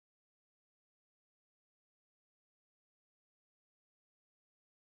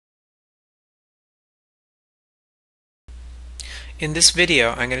In this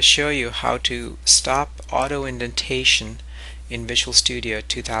video, I'm going to show you how to stop auto indentation in Visual Studio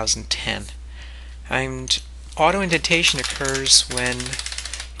 2010. And auto indentation occurs when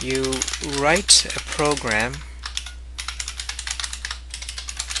you write a program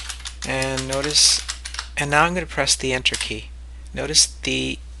and now I'm going to press the Enter key. Notice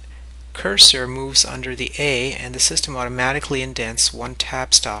the cursor moves under the A and the system automatically indents one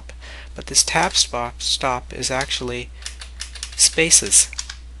tab stop, but this tab stop is actually spaces.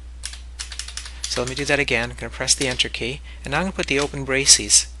 So let me do that again. I'm going to press the Enter key, and now I'm going to put the open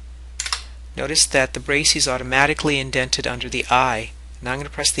braces. Notice that the braces automatically indented under the I. Now I'm going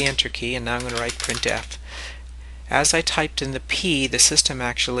to press the Enter key, and now I'm going to write printf. As I typed in the P, the system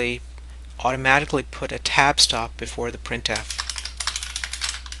actually automatically put a tab stop before the printf.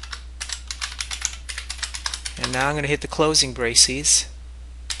 And now I'm going to hit the closing braces.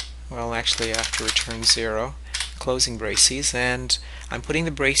 Well, actually I have to return 0. Closing braces, and I'm putting the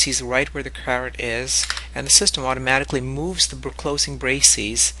braces right where the caret is, and the system automatically moves the closing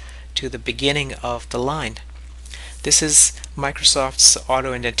braces to the beginning of the line. This is Microsoft's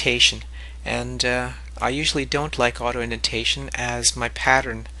auto indentation, and I usually don't like auto indentation as my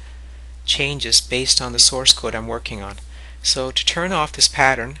pattern changes based on the source code I'm working on. So to turn off this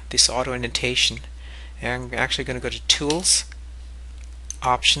pattern, this auto indentation, I'm actually going to go to Tools,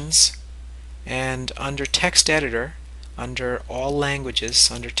 Options, and under Text Editor, under All Languages,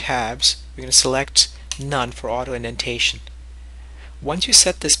 under Tabs, we're going to select None for auto indentation. Once you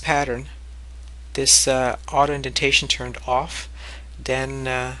set this pattern, this auto indentation turned off,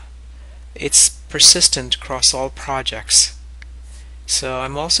 then it's persistent across all projects. So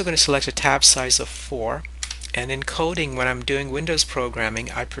I'm also going to select a tab size of 4, and in coding, when I'm doing Windows programming,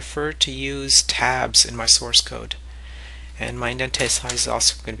 I prefer to use tabs in my source code, and my indentation size is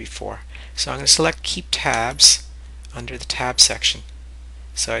also going to be 4. So I'm going to select Keep Tabs under the Tab section.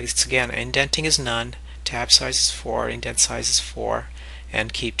 So it's again, indenting is none, tab size is 4, indent size is 4,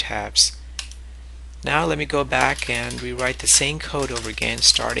 and Keep Tabs. Now let me go back and rewrite the same code over again,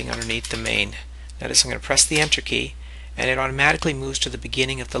 starting underneath the main. Notice I'm going to press the Enter key, and it automatically moves to the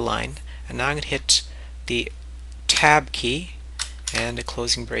beginning of the line. And now I'm going to hit the Tab key and the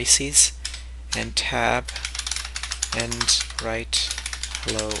closing braces, and Tab, and write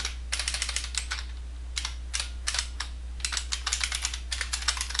hello.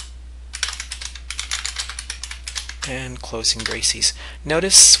 And closing braces.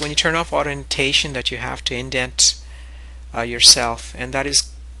 Notice when you turn off auto indentation that you have to indent yourself, and that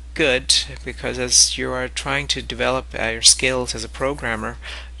is good because as you are trying to develop your skills as a programmer,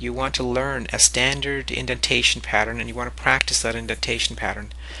 you want to learn a standard indentation pattern and you want to practice that indentation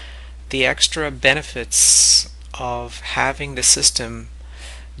pattern. The extra benefits of having the system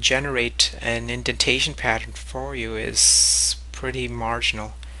generate an indentation pattern for you is pretty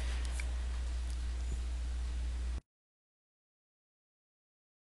marginal.